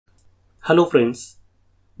Hello friends,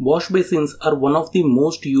 wash basins are one of the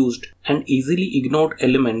most used and easily ignored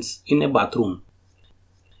elements in a bathroom.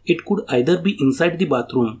 It could either be inside the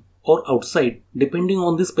bathroom or outside depending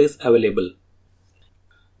on the space available.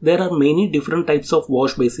 There are many different types of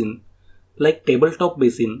wash basin like tabletop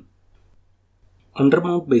basin,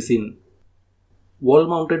 undermount basin, wall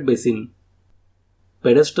mounted basin,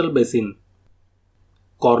 pedestal basin,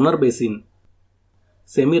 corner basin,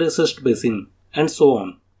 semi-recessed basin, and so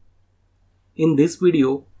on. In this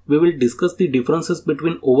video, we will discuss the differences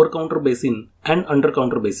between over-counter basin and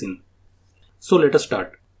under-counter basin. So let us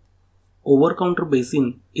start. Over-counter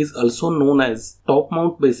basin is also known as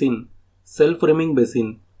top-mount basin, self-framing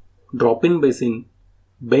basin, drop-in basin,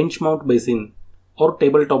 bench-mount basin, or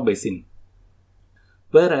tabletop basin.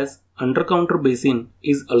 Whereas under-counter basin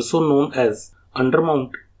is also known as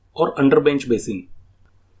undermount or underbench basin.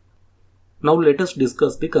 Now let us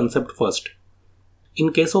discuss the concept first.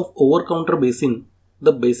 In case of over-counter basin,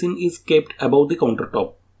 the basin is kept above the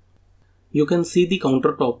countertop. You can see the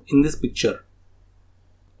countertop in this picture.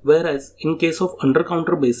 Whereas in case of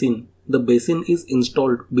under-counter basin, the basin is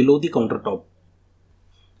installed below the countertop.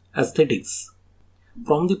 Aesthetics.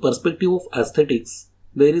 From the perspective of aesthetics,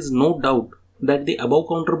 there is no doubt that the above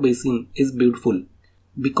counter basin is beautiful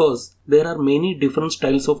because there are many different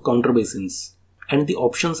styles of counter basins and the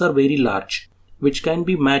options are very large, which can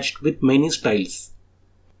be matched with many styles.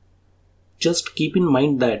 Just keep in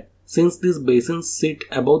mind that since these basins sit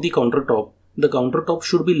above the countertop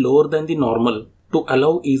should be lower than the normal to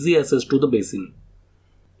allow easy access to the basin.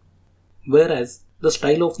 Whereas the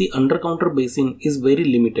style of the under-counter basin is very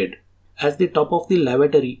limited, as the top of the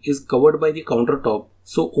lavatory is covered by the countertop,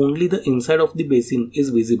 so only the inside of the basin is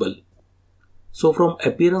visible. So from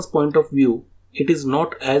appearance point of view, it is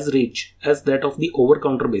not as rich as that of the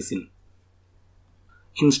over-counter basin.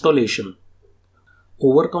 Installation.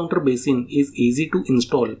 Over-counter basin is easy to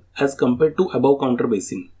install as compared to above-counter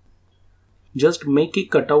basin. Just make a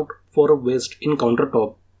cutout for a waste in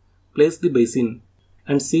countertop, place the basin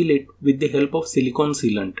and seal it with the help of silicone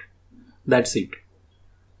sealant. That's it.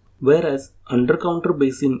 Whereas under-counter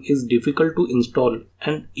basin is difficult to install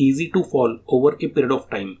and easy to fall over a period of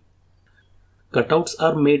time. Cutouts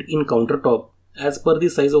are made in countertop as per the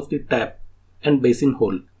size of the tap and basin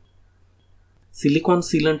hole. Silicone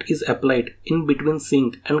sealant is applied in between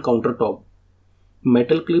sink and countertop.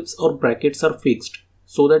 Metal clips or brackets are fixed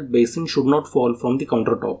so that basin should not fall from the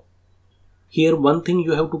countertop. Here one thing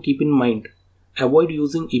you have to keep in mind, avoid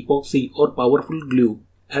using epoxy or powerful glue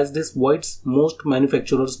as this voids most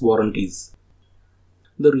manufacturers' warranties.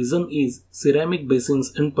 The reason is ceramic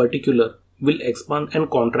basins in particular will expand and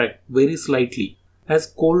contract very slightly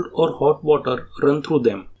as cold or hot water run through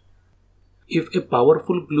them. If a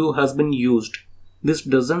powerful glue has been used, this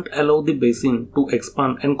doesn't allow the basin to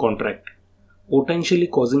expand and contract, potentially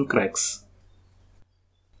causing cracks.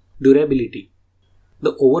 Durability.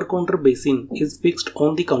 The over-counter basin is fixed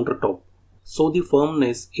on the countertop, so the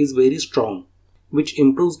firmness is very strong, which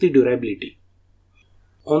improves the durability.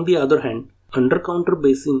 On the other hand, under-counter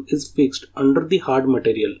basin is fixed under the hard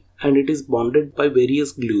material and it is bonded by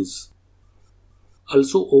various glues.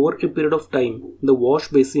 Also, over a period of time, the wash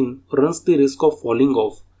basin runs the risk of falling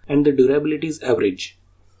off and the durability is average.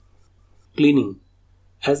 Cleaning.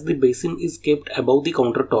 As the basin is kept above the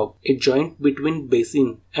countertop, a joint between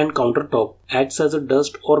basin and countertop acts as a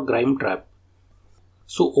dust or grime trap.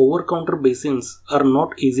 So over-counter basins are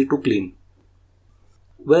not easy to clean.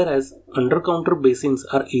 Whereas under-counter basins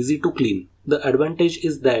are easy to clean. The advantage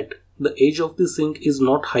is that the edge of the sink is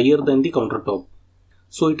not higher than the countertop,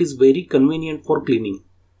 so it is very convenient for cleaning.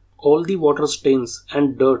 All the water stains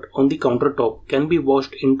and dirt on the countertop can be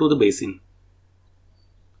washed into the basin.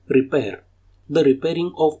 Repair. The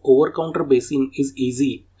repairing of over-counter basin is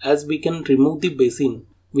easy as we can remove the basin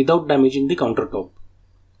without damaging the countertop.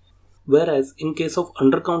 Whereas in case of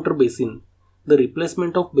under-counter basin, the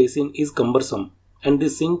replacement of basin is cumbersome and the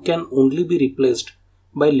sink can only be replaced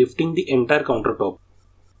by lifting the entire countertop.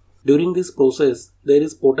 During this process, there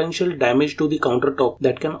is potential damage to the countertop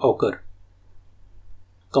that can occur.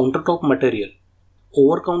 Countertop material.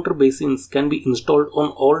 Over-counter basins can be installed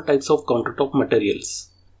on all types of countertop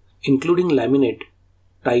materials, including laminate,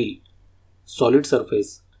 tile, solid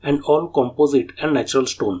surface, and all composite and natural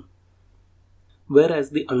stone.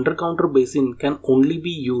 Whereas the under-counter basin can only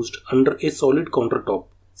be used under a solid countertop,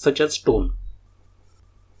 such as stone.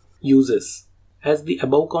 Uses. As the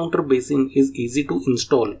above-counter basin is easy to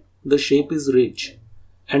install, the shape is rich,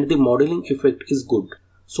 and the modeling effect is good,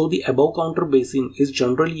 so the above-counter basin is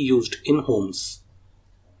generally used in homes.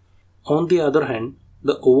 On the other hand,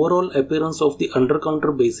 the overall appearance of the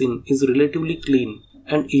under-counter basin is relatively clean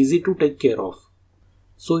and easy to take care of.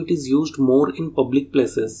 So it is used more in public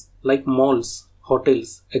places like malls,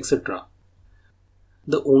 hotels, etc.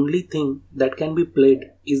 The only thing that can be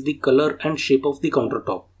played is the color and shape of the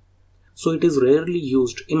countertop. So it is rarely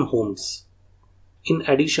used in homes. In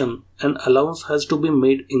addition, an allowance has to be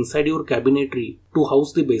made inside your cabinetry to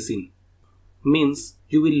house the basin. Means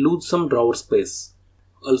you will lose some drawer space.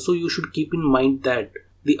 Also, you should keep in mind that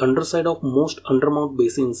the underside of most undermount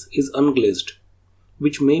basins is unglazed,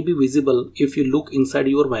 which may be visible if you look inside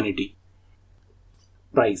your vanity.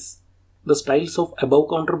 Price. The styles of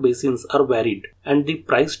above counter basins are varied and the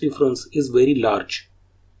price difference is very large.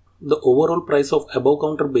 The overall price of above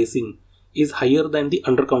counter basin is higher than the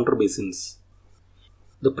under counter basins.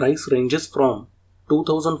 The price ranges from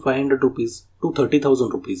 2,500 rupees to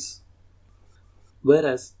 30,000 rupees.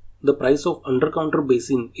 Whereas the price of under counter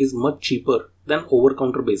basin is much cheaper than over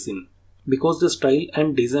counter basin because the style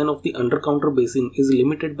and design of the under counter basin is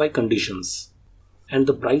limited by conditions, and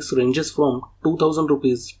the price ranges from 2,000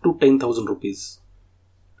 rupees to 10,000 rupees.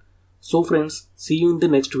 So friends, see you in the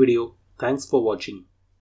next video. Thanks for watching.